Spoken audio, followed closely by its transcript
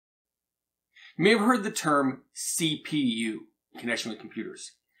You may have heard the term CPU in connection with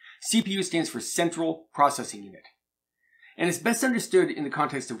computers. CPU stands for Central Processing Unit. And it's best understood in the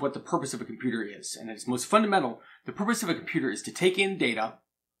context of what the purpose of a computer is. And at its most fundamental, the purpose of a computer is to take in data,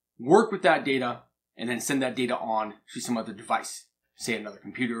 work with that data, and then send that data on to some other device. Say another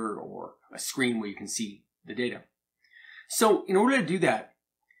computer or a screen where you can see the data. So in order to do that,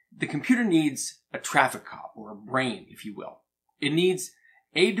 the computer needs a traffic cop, or a brain, if you will. It needs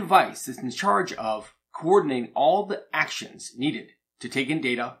a device that's in charge of coordinating all the actions needed to take in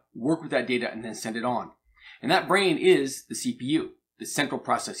data, work with that data, and then send it on. And that brain is the CPU, the Central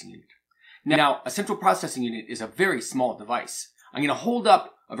Processing Unit. Now, a Central Processing Unit is a very small device. I'm going to hold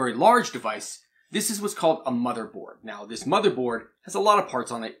up a very large device. This is what's called a motherboard. Now, this motherboard has a lot of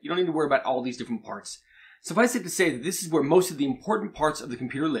parts on it. You don't need to worry about all these different parts. Suffice it to say that this is where most of the important parts of the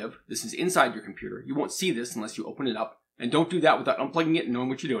computer live. This is inside your computer. You won't see this unless you open it up. And don't do that without unplugging it and knowing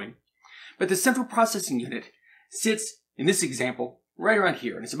what you're doing. But the Central Processing Unit sits, in this example, right around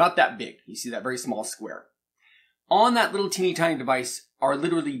here. And it's about that big. You see that very small square. On that little teeny tiny device are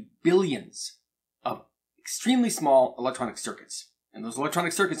literally billions of extremely small electronic circuits. And those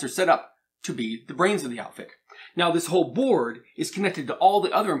electronic circuits are set up to be the brains of the outfit. Now, this whole board is connected to all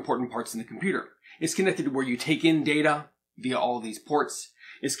the other important parts in the computer. It's connected to where you take in data via all of these ports.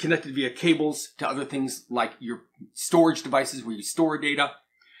 It's connected via cables to other things like your storage devices where you store data.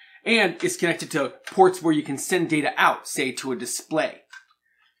 And it's connected to ports where you can send data out, say to a display.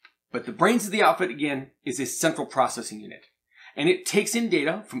 But the brains of the outfit, again, is a Central Processing Unit. And it takes in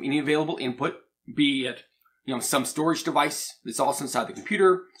data from any available input, be it some storage device that's also inside the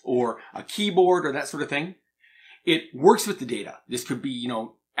computer, or a keyboard, or that sort of thing. It works with the data. This could be,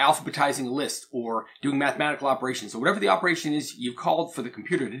 alphabetizing a list, or doing mathematical operations. So whatever the operation is you've called for the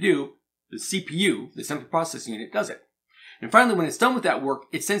computer to do, the CPU, the Central Processing Unit, does it. And finally, when it's done with that work,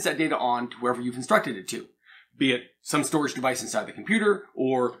 it sends that data on to wherever you've instructed it to, be it some storage device inside the computer,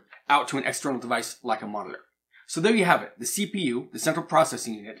 or out to an external device like a monitor. So there you have it, the CPU, the Central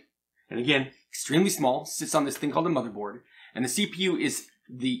Processing Unit, and again, extremely small, sits on this thing called a motherboard, and the CPU is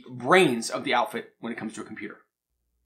the brains of the outfit when it comes to a computer.